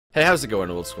Hey, how's it going,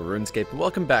 Old School Runescape, and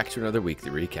welcome back to another weekly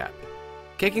recap.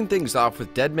 Kicking things off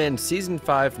with Dead Man Season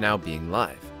 5 now being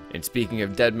live. And speaking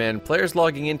of Dead Man, players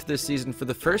logging into this season for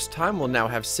the first time will now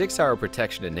have 6-hour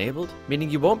protection enabled, meaning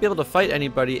you won't be able to fight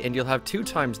anybody and you'll have 2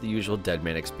 times the usual Dead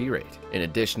Man XP rate. In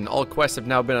addition, all quests have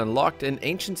now been unlocked and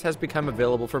Ancients has become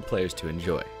available for players to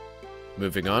enjoy.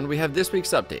 Moving on, we have this week's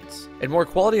updates, and more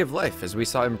quality of life as we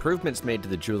saw improvements made to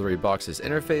the jewelry box's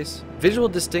interface, visual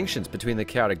distinctions between the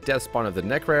chaotic death spawn of the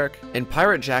Necrarch, and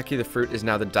Pirate Jackie the Fruit is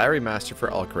now the diary master for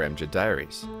Alcaramja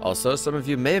Diaries. Also, some of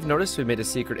you may have noticed we made a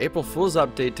secret April Fool's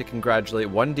update to congratulate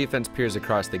 1 defense peers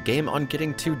across the game on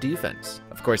getting 2 defense.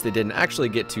 Of course, they didn't actually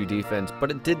get 2 defense,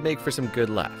 but it did make for some good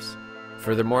laughs.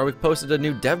 Furthermore, we've posted a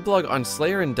new dev blog on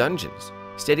Slayer and Dungeons,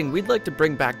 stating we'd like to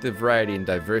bring back the variety and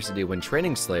diversity when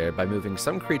training Slayer by moving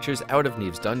some creatures out of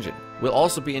Nieve's dungeon. We'll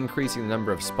also be increasing the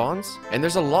number of spawns, and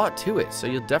there's a lot to it, so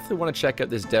you'll definitely want to check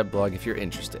out this dev blog if you're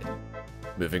interested.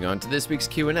 Moving on to this week's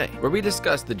Q&A, where we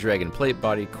discuss the Dragon Plate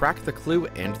Body, Crack the Clue,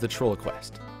 and the Troll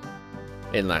Quest.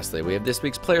 And lastly, we have this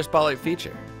week's Player Spotlight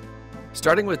feature,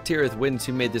 starting with Tirith Winds,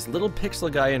 who made this little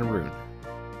pixel guy in Rune,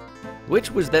 which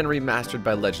was then remastered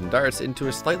by Legend Arts into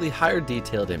a slightly higher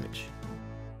detailed image.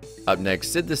 Up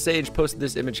next, Sid the Sage posted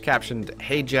this image captioned,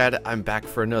 "Hey Jad, I'm back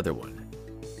for another one."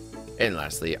 And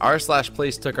lastly,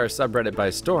 r/place took our subreddit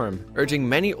by storm, urging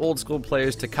many old school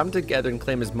players to come together and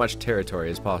claim as much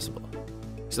territory as possible.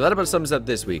 So that about sums up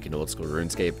this week in Old School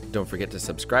RuneScape. Don't forget to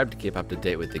subscribe to keep up to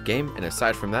date with the game, and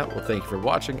aside from that, we'll thank you for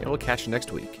watching and we'll catch you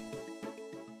next week.